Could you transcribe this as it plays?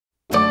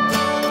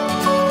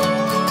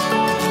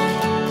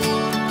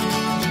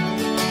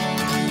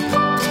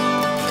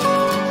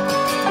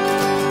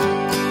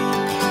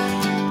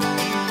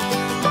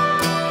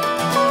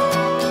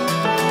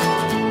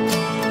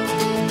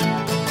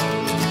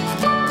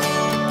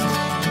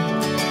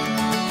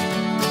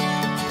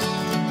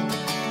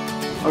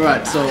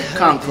Alright, so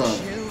Comm Club.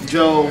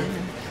 Joe,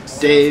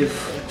 Dave,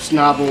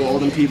 Schnabel,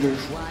 Olden people.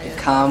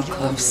 Comm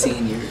Club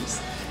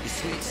seniors.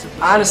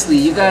 Honestly,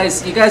 you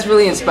guys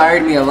really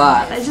inspired me a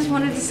lot. I just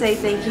wanted to say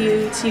thank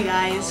you to you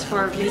guys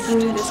for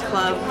making this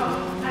club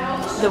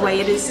the way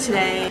it is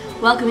today.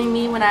 Welcoming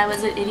me when I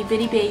was an itty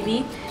bitty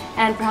baby,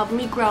 and for helping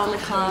me grow in the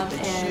club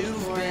and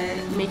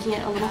for making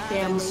it a little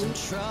family.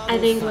 I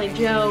think like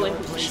Joe and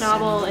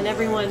Schnabel and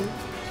everyone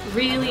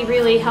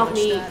really helped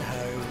me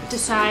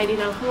decide, you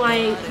know, who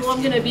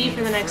I'm gonna be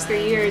for the next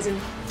 3 years and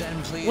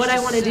what I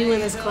want to do in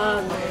this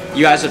club.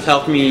 You guys have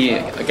helped me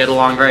get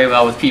along very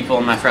well with people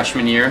in my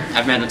freshman year.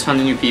 I've met a ton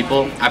of new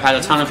people. I've had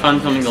a ton of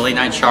fun filming the Late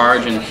Night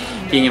Charge and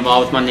being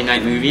involved with Monday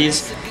night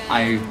movies.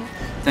 I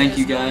thank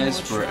you guys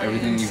for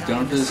everything you've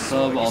done for this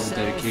club, all the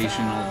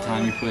dedication, all the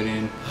time you put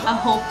in. I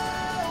hope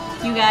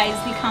you guys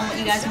become what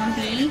you guys want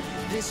to be,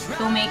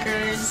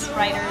 filmmakers,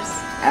 writers.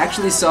 I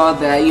actually saw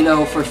that, you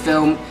know, for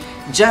film,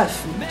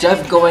 Jeff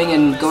going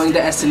to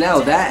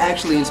SNL, that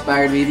actually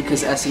inspired me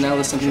because SNL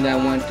is something that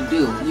I wanted to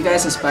do. You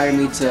guys inspired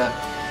me to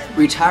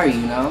reach higher,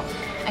 you know?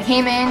 I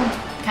came in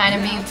kind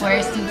of being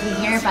forced to be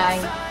here by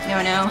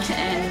Nono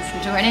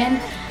and Jordan,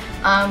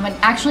 but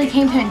actually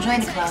came to enjoy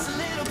the club.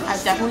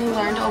 I've definitely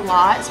learned a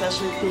lot,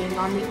 especially being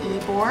on the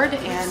e-board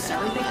and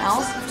everything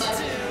else.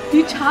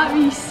 You taught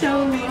me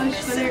so much,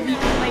 whether it be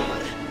like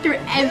through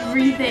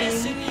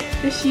everything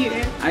this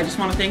year. I just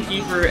want to thank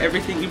you for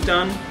everything you've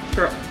done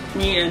for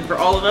me and for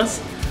all of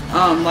us.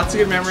 Lots of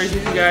good memories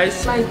with you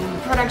guys. My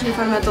production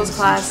fundamentals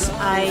class,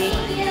 I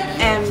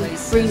am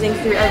breezing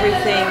through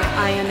everything.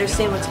 I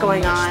understand what's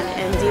going on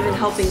and even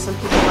helping some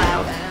people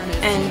out.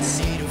 And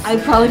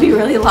I'd probably be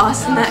really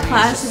lost in that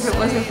class if it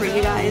wasn't for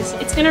you guys.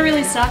 It's gonna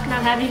really suck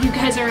not having you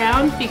guys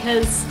around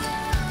because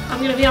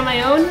I'm gonna be on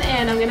my own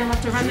and I'm gonna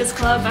have to run this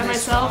club by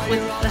myself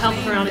with the help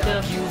of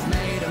Veronica.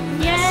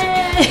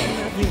 Yay!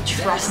 You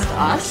trust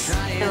us.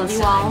 I love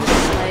you all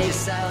like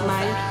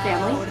my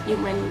family,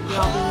 even when you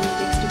all do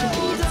big stupid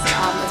things.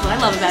 That's what I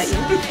love about you.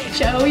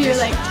 Joe, your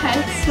like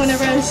texts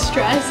whenever I was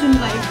stressed and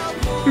like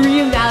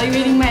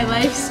reevaluating my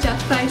life step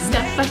by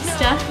step at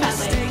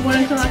like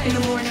 1 o'clock in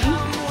the morning.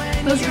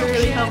 Those were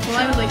really helpful.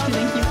 I would like to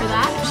thank you for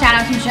that. Shout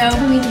out to Joe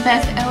for being the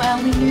best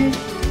OL leader.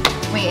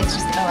 Wait, it's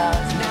just OL,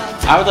 isn't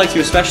it? I would like to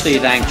especially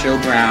thank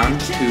Joe Brown,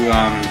 who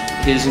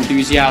his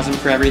enthusiasm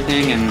for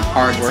everything and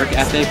hard work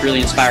ethic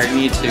really inspired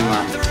me to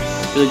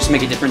really just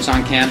make a difference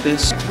on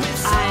campus.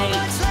 I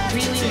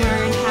really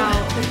learned how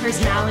the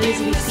personalities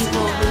of these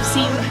people who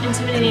seemed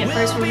intimidating at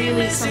first were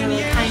really some of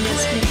the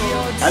kindest people.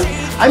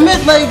 I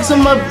met like some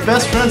of my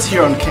best friends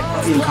here in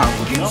Comm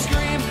Club, you know?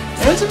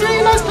 And it's a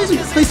really nice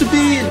place to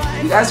be.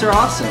 You guys are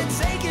awesome.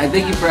 I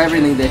thank you for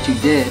everything that you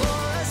did,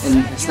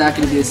 and it's not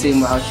going to be the same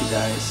without you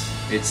guys.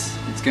 It's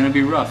gonna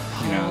be rough,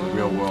 you know, the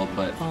real world,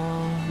 but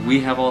we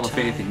have all the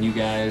faith in you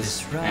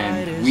guys,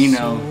 and we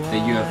know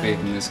that you have faith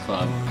in this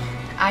club.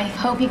 I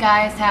hope you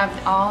guys have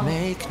all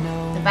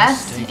the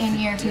best in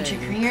your future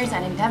careers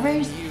and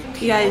endeavors.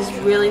 You guys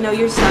really know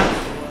your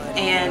stuff,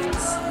 and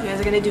you guys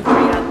are going to do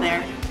great out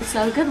there.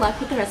 So good luck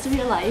with the rest of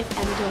your life,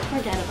 and don't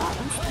forget about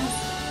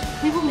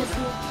us. We will miss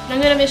you. I'm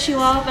going to miss you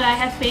all, but I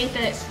have faith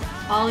that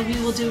all of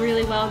you will do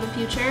really well in the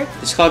future.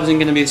 This club isn't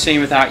going to be the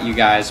same without you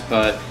guys,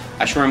 but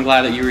I sure am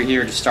glad that you were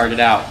here to start it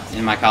out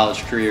in my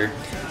college career.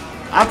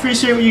 I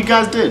appreciate what you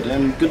guys did,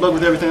 and good luck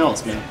with everything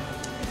else, man.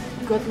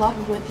 Good luck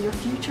with your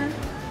future.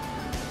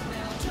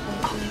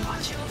 I'll be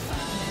watching.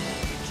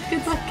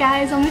 Good luck,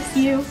 guys. I'll miss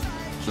you.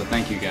 So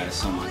thank you guys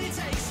so much.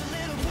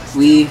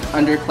 We,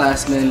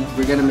 underclassmen,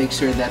 we're going to make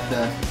sure that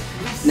the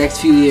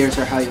next few years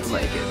are how you would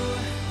like it.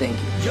 Thank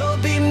you. You'll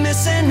be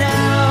missing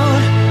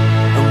out,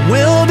 and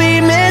we'll be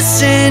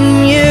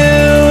missing you.